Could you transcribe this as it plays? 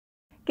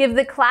Give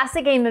the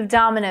classic game of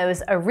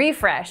dominoes a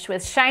refresh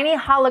with shiny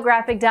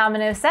holographic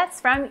domino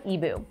sets from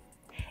eeBoo.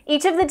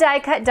 Each of the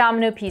die-cut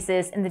domino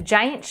pieces in the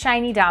Giant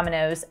Shiny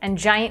Dominoes and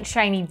Giant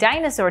Shiny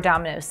Dinosaur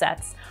Domino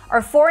sets are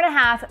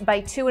 4.5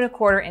 by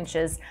 2.25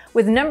 inches,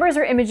 with numbers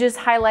or images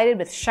highlighted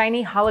with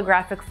shiny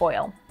holographic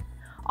foil.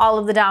 All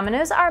of the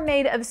dominoes are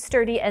made of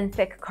sturdy and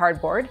thick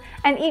cardboard,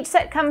 and each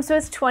set comes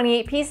with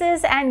 28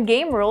 pieces and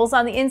game rules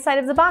on the inside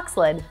of the box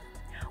lid.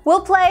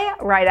 We'll play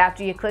right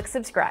after you click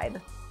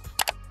subscribe.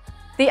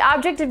 The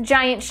object of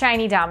Giant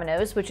Shiny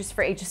Dominoes, which is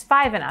for ages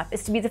 5 and up,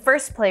 is to be the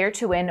first player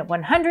to win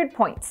 100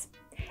 points.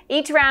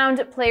 Each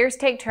round, players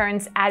take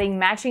turns adding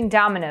matching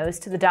dominoes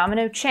to the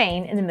domino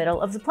chain in the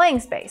middle of the playing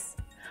space.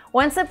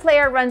 Once a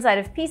player runs out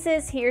of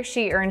pieces, he or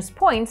she earns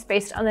points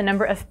based on the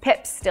number of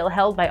pips still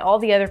held by all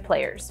the other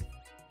players.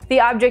 The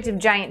object of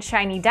Giant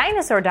Shiny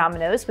Dinosaur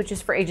Dominoes, which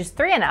is for ages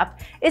 3 and up,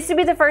 is to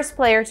be the first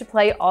player to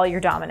play all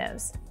your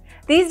dominoes.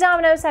 These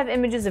dominoes have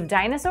images of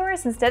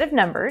dinosaurs instead of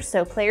numbers,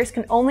 so players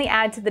can only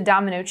add to the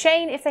domino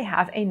chain if they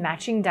have a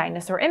matching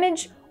dinosaur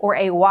image or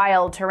a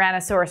wild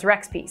Tyrannosaurus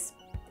Rex piece.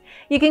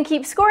 You can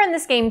keep score in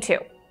this game too.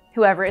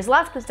 Whoever is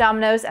left with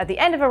dominoes at the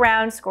end of a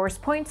round scores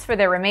points for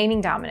their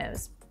remaining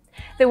dominoes.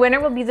 The winner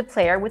will be the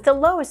player with the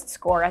lowest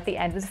score at the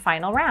end of the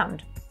final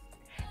round.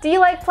 Do you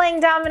like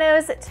playing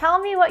dominoes? Tell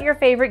me what your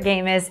favorite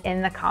game is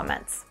in the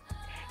comments.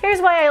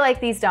 Here's why I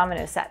like these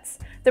domino sets.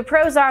 The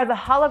pros are the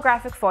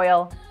holographic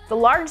foil, the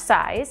large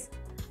size,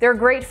 they're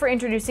great for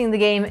introducing the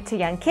game to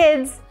young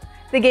kids,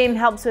 the game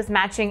helps with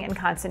matching and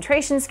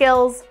concentration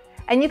skills,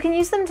 and you can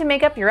use them to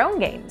make up your own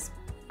games.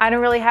 I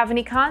don't really have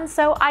any cons,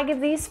 so I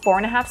give these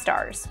 4.5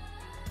 stars.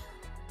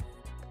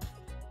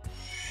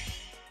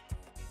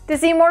 To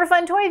see more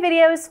fun toy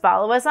videos,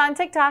 follow us on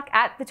TikTok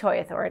at The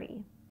Toy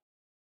Authority.